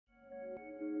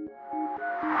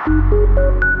Hello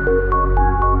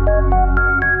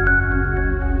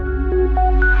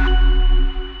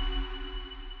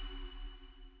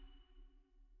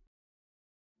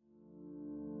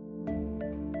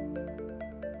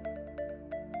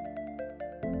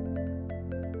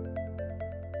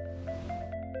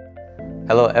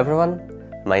everyone,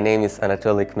 my name is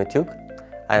Anatolii Kmetiuk.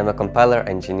 I am a compiler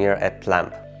engineer at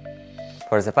LAMP.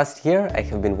 For the past year, I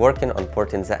have been working on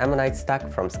porting the Ammonite stack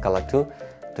from Scala 2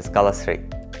 to Scala 3.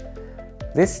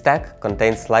 This stack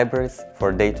contains libraries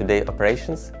for day-to-day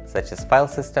operations such as file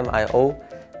system I/O,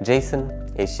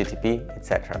 JSON, HTTP,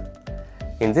 etc.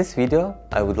 In this video,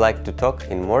 I would like to talk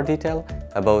in more detail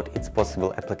about its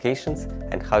possible applications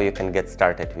and how you can get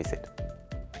started with it.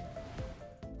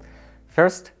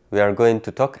 First, we are going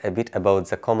to talk a bit about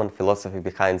the common philosophy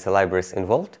behind the libraries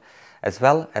involved, as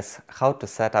well as how to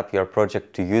set up your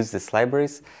project to use these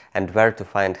libraries and where to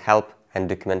find help and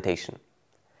documentation.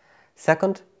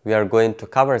 Second, we are going to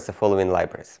cover the following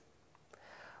libraries: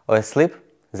 OSLib,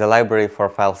 the library for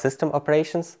file system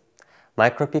operations;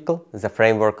 MicroPickle, the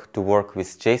framework to work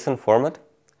with JSON format;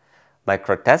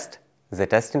 MicroTest, the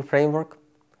testing framework;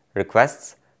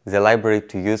 Requests, the library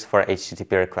to use for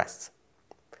HTTP requests.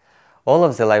 All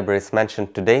of the libraries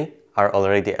mentioned today are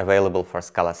already available for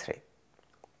Scala 3.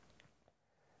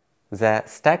 The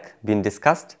stack being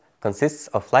discussed consists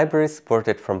of libraries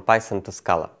ported from Python to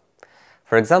Scala.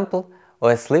 For example,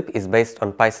 OSLib is based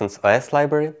on Python's OS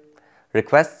library,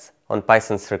 Requests on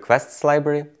Python's Requests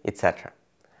library, etc.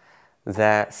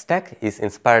 The stack is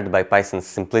inspired by Python's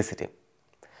simplicity.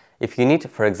 If you need,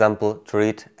 for example, to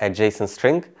read a JSON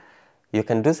string, you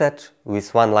can do that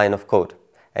with one line of code,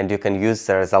 and you can use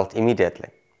the result immediately.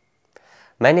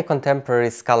 Many contemporary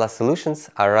Scala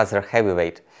solutions are rather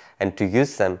heavyweight, and to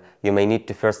use them, you may need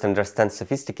to first understand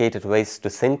sophisticated ways to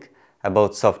think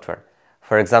about software,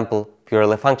 for example,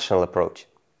 purely functional approach.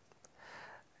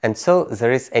 And so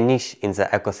there is a niche in the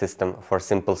ecosystem for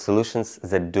simple solutions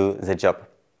that do the job.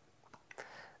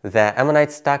 The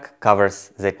Ammonite stack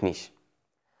covers that niche.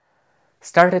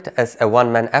 Started as a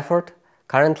one-man effort,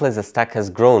 currently the stack has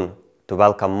grown to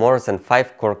welcome more than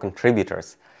 5 core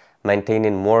contributors,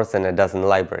 maintaining more than a dozen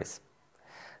libraries.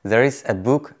 There is a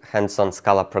book, Hands-on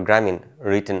Scala Programming,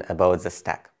 written about the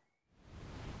stack.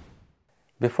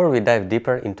 Before we dive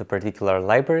deeper into particular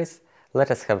libraries, let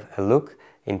us have a look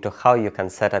into how you can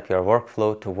set up your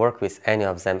workflow to work with any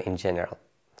of them in general,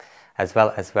 as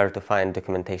well as where to find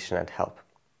documentation and help.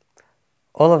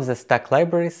 All of the stack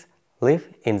libraries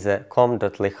live in the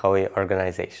com.lihoi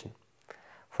organization.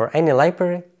 For any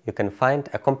library, you can find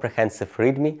a comprehensive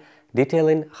README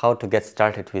detailing how to get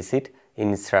started with it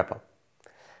in its repo.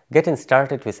 Getting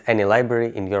started with any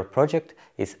library in your project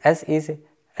is as easy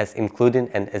as including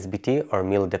an SBT or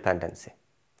mil dependency.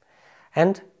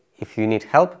 And if you need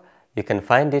help, you can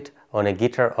find it on a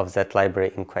Gitter of that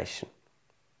library in question.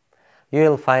 You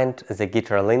will find the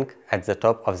Gitter link at the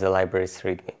top of the library's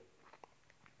README.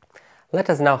 Let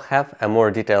us now have a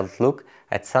more detailed look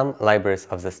at some libraries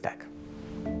of the stack.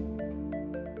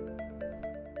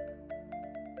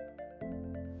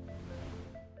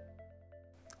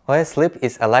 OSLib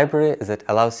is a library that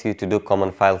allows you to do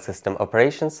common file system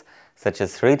operations, such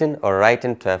as reading or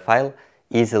writing to a file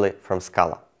easily from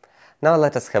Scala. Now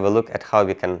let us have a look at how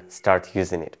we can start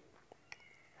using it.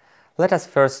 Let us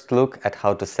first look at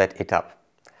how to set it up.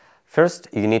 First,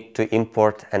 you need to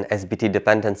import an SBT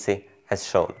dependency as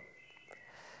shown.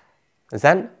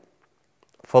 Then,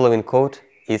 following code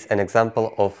is an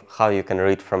example of how you can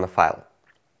read from a file.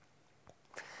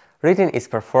 Reading is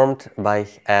performed by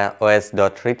a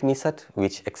os.read method,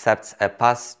 which accepts a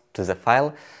path to the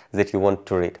file that you want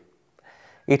to read.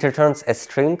 It returns a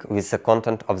string with the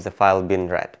content of the file being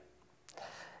read.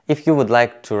 If you would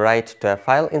like to write to a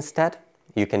file instead,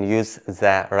 you can use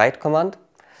the write command.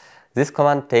 This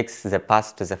command takes the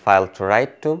path to the file to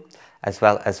write to, as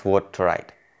well as what to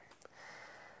write.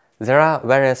 There are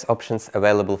various options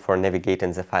available for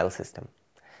navigating the file system.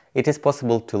 It is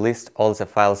possible to list all the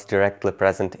files directly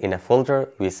present in a folder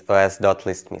with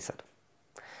os.list method.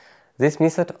 This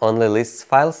method only lists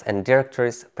files and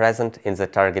directories present in the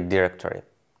target directory.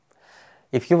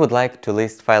 If you would like to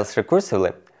list files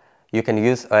recursively, you can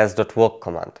use os.walk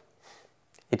command.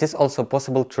 It is also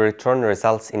possible to return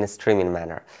results in a streaming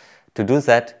manner. To do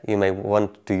that, you may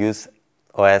want to use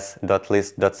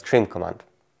os.list.stream command.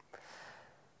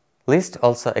 List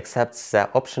also accepts the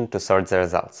option to sort the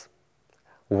results.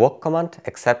 Walk command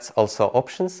accepts also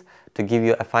options to give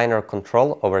you a finer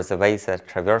control over the way the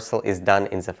traversal is done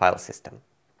in the file system.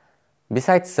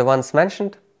 Besides the ones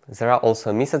mentioned, there are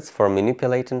also methods for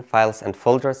manipulating files and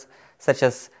folders, such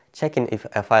as checking if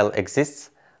a file exists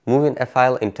moving a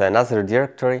file into another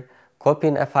directory,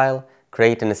 copying a file,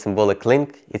 creating a symbolic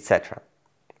link, etc.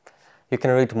 You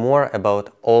can read more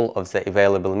about all of the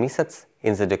available methods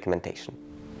in the documentation.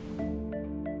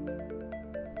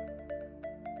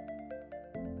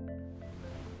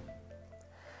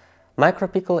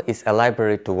 MicroPickle is a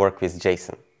library to work with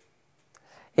JSON.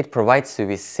 It provides you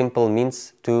with simple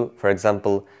means to, for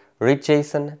example, read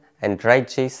JSON and write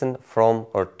JSON from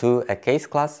or to a case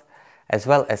class, as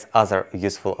well as other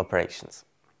useful operations.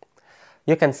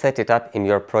 You can set it up in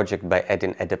your project by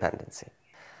adding a dependency.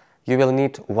 You will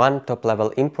need one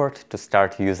top-level import to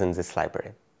start using this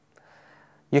library.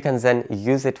 You can then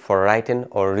use it for writing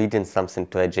or reading something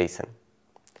to a JSON.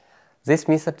 These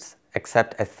methods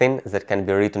accept a thing that can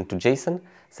be written to JSON,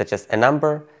 such as a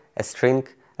number, a string,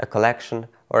 a collection,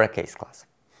 or a case class.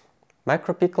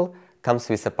 MicroPickle comes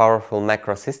with a powerful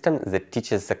macro system that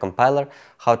teaches the compiler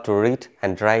how to read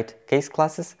and write case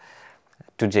classes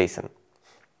to JSON.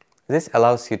 This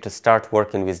allows you to start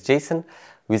working with JSON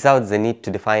without the need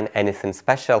to define anything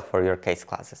special for your case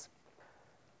classes.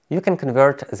 You can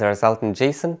convert the resultant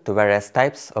JSON to various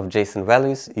types of JSON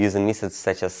values using methods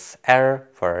such as arr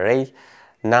for array,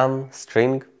 num,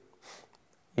 string.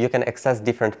 You can access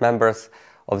different members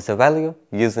of the value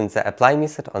using the apply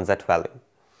method on that value.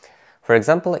 For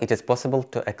example, it is possible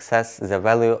to access the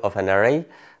value of an array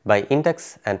by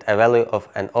index and a value of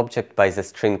an object by the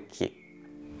string key.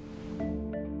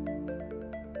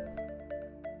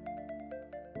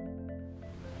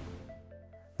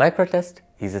 Microtest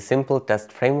is a simple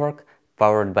test framework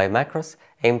powered by macros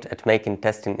aimed at making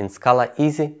testing in Scala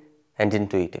easy and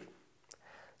intuitive.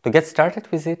 To get started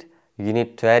with it, you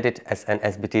need to add it as an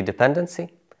SBT dependency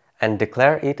and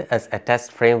declare it as a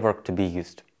test framework to be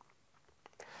used.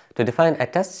 To define a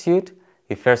test suite,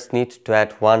 you first need to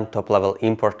add one top-level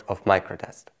import of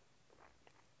Microtest.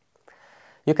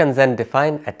 You can then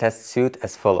define a test suite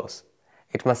as follows.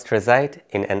 It must reside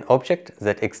in an object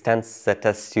that extends the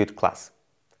test suite class.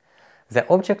 The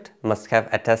object must have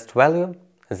a test value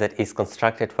that is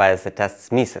constructed via the tests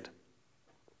method.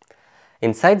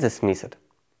 Inside this method,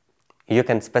 you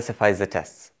can specify the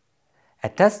tests. A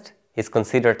test is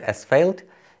considered as failed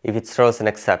if it throws an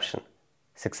exception,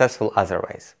 successful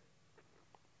otherwise.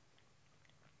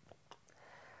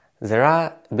 There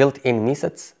are built-in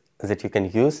methods that you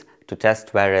can use to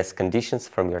test various conditions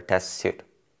from your test suite.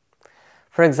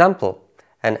 For example,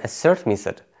 an assert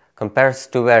method compares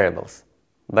two variables,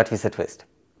 but with a twist.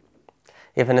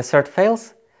 If an assert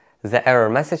fails, the error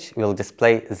message will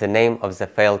display the name of the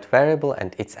failed variable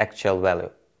and its actual value.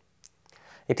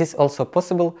 It is also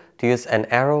possible to use an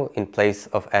arrow in place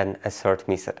of an assert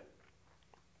method.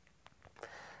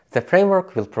 The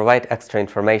framework will provide extra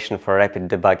information for rapid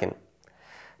debugging.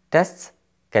 Tests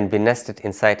can be nested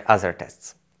inside other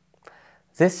tests.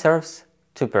 This serves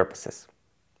two purposes.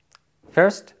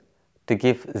 First, to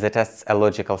give the tests a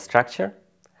logical structure.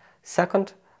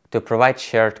 Second, to provide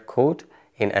shared code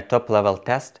in a top-level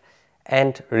test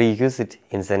and reuse it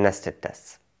in the nested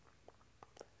tests.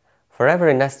 For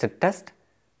every nested test,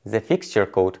 the fixture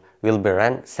code will be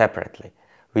run separately,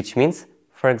 which means,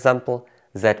 for example,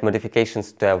 that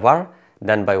modifications to a var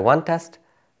done by one test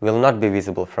will not be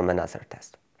visible from another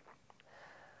test.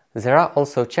 There are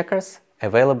also checkers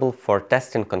available for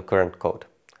testing concurrent code.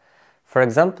 For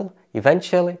example,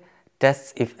 eventually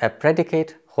tests if a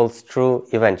predicate holds true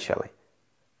eventually,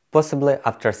 possibly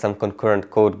after some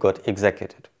concurrent code got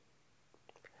executed.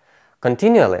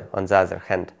 Continually, on the other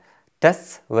hand,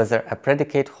 tests whether a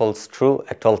predicate holds true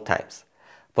at all times,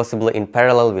 possibly in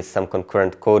parallel with some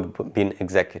concurrent code being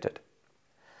executed.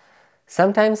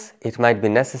 Sometimes it might be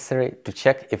necessary to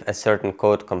check if a certain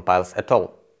code compiles at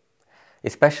all,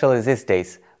 especially these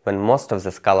days when most of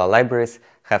the Scala libraries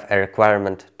have a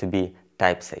requirement to be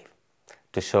type-safe,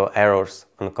 to show errors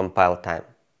on compile time.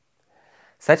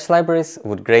 Such libraries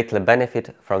would greatly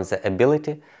benefit from the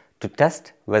ability to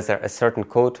test whether a certain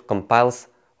code compiles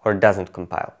or doesn't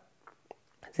compile.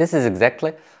 This is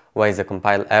exactly why the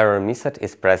compile error method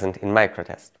is present in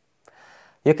Microtest.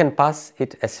 You can pass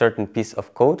it a certain piece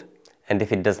of code, and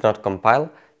if it does not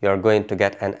compile, you are going to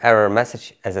get an error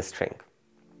message as a string.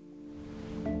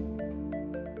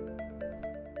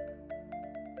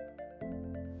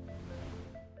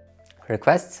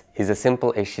 Requests is a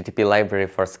simple HTTP library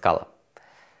for Scala.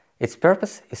 Its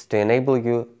purpose is to enable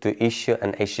you to issue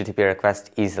an HTTP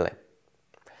request easily.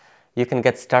 You can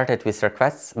get started with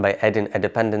requests by adding a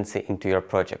dependency into your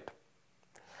project.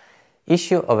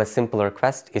 Issue of a simple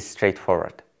request is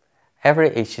straightforward. Every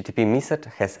HTTP method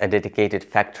has a dedicated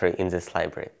factory in this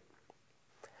library.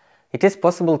 It is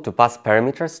possible to pass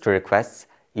parameters to requests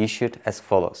issued as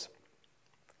follows.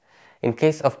 In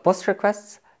case of POST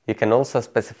requests, You can also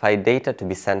specify data to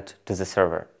be sent to the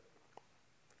server.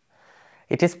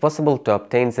 It is possible to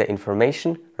obtain the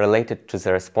information related to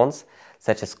the response,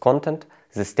 such as content,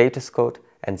 the status code,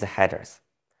 and the headers.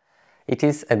 It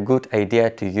is a good idea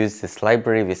to use this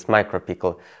library with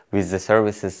MicroPickle with the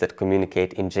services that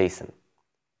communicate in JSON.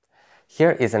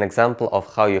 Here is an example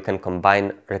of how you can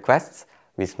combine requests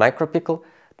with MicroPickle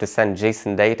to send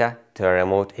JSON data to a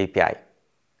remote API.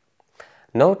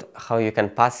 Note how you can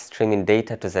pass streaming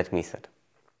data to that method.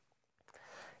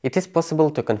 It is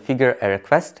possible to configure a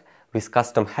request with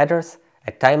custom headers,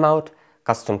 a timeout,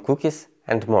 custom cookies,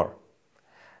 and more.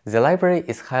 The library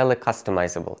is highly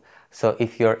customizable, so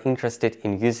if you are interested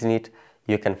in using it,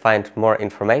 you can find more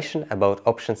information about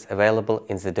options available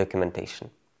in the documentation.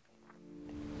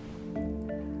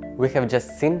 We have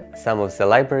just seen some of the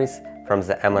libraries from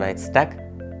the Ammonite stack,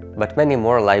 but many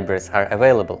more libraries are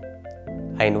available.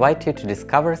 I invite you to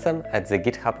discover them at the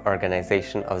GitHub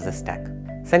organization of the stack.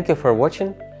 Thank you for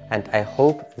watching, and I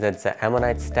hope that the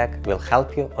Ammonite stack will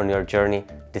help you on your journey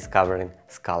discovering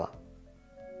Scala.